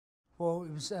Well,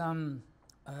 it was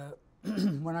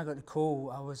when I got the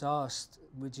call, I was asked,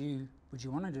 "Would you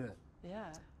want to do it?" Yeah.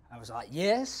 I was like,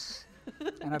 "Yes."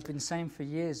 And I've been saying for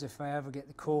years, if I ever get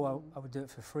the call, I would do it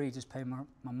for free, just pay my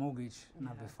mortgage, and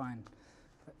I'd be fine.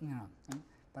 But, you know,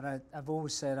 but I've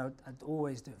always said I'd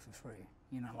always do it for free.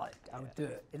 You know, like I would do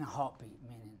it in a heartbeat.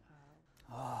 Meaning,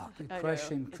 good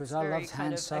question, because I loved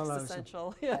Han Solo.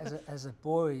 As a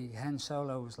boy, Han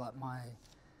Solo was like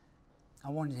I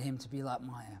wanted him to be like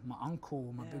my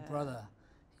uncle, my big brother.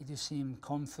 He just seemed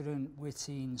confident,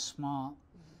 witty, and smart.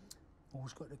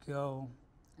 Always got the girl.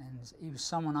 And he was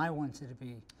someone I wanted to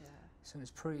be, so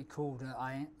it's pretty cool that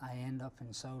I end up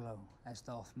in Solo as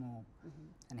Darth Maul,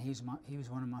 and he was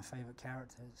one of my favourite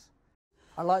characters.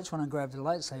 I liked when I grabbed the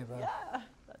lightsaber. Yeah,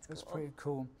 that's cool. It was pretty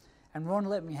cool. And Ron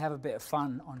let me have a bit of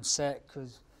fun on set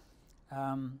because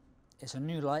it's a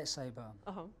new lightsaber,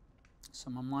 so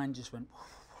my mind just went.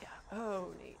 Yeah.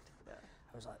 Oh, neat. Yeah.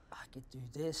 I was like, I could do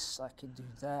this, I could do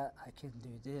that, I could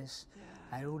do this. Yeah.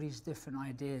 I had all these different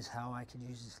ideas how I could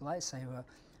use this lightsaber,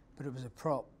 but it was a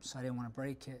prop, so I didn't want to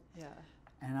break it. Yeah.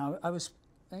 And I was,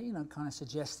 you know, kind of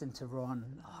suggesting to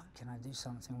Ron, can I do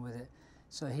something with it?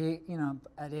 So he, you know,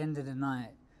 at the end of the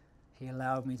night, he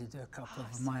allowed me to do a couple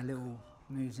of my little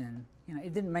moves in. You know,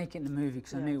 it didn't make it in the movie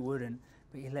because I knew it wouldn't,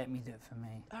 but he let me do it for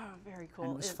me. Oh, very cool.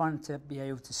 And it was fun to be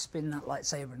able to spin that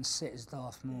lightsaber and sit as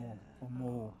Darth Maul or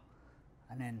Maul.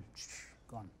 And then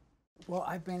gone. Well,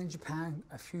 I've been in Japan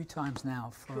a few times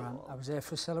now. For I was there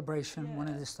for a celebration, one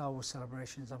of the Star Wars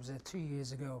celebrations. I was there 2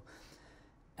 years ago,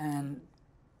 and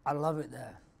I love it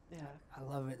there. Yeah, I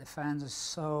love it. The fans are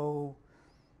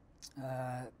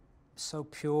so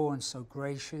pure and so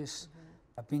gracious.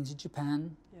 I've been to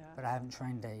Japan, but I haven't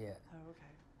trained there yet. Oh,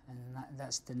 okay. And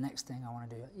that's the next thing I want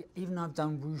to do. Even though I've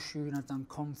done wushu and I've done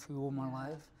kung fu all my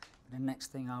life. The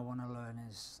next thing I want to learn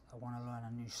is I want to learn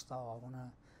a new style. I want to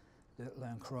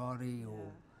learn karate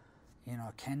or, you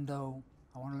know, kendo.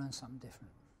 I want to learn something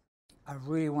different. I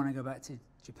really want to go back to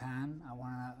Japan. I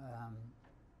want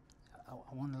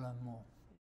to learn more.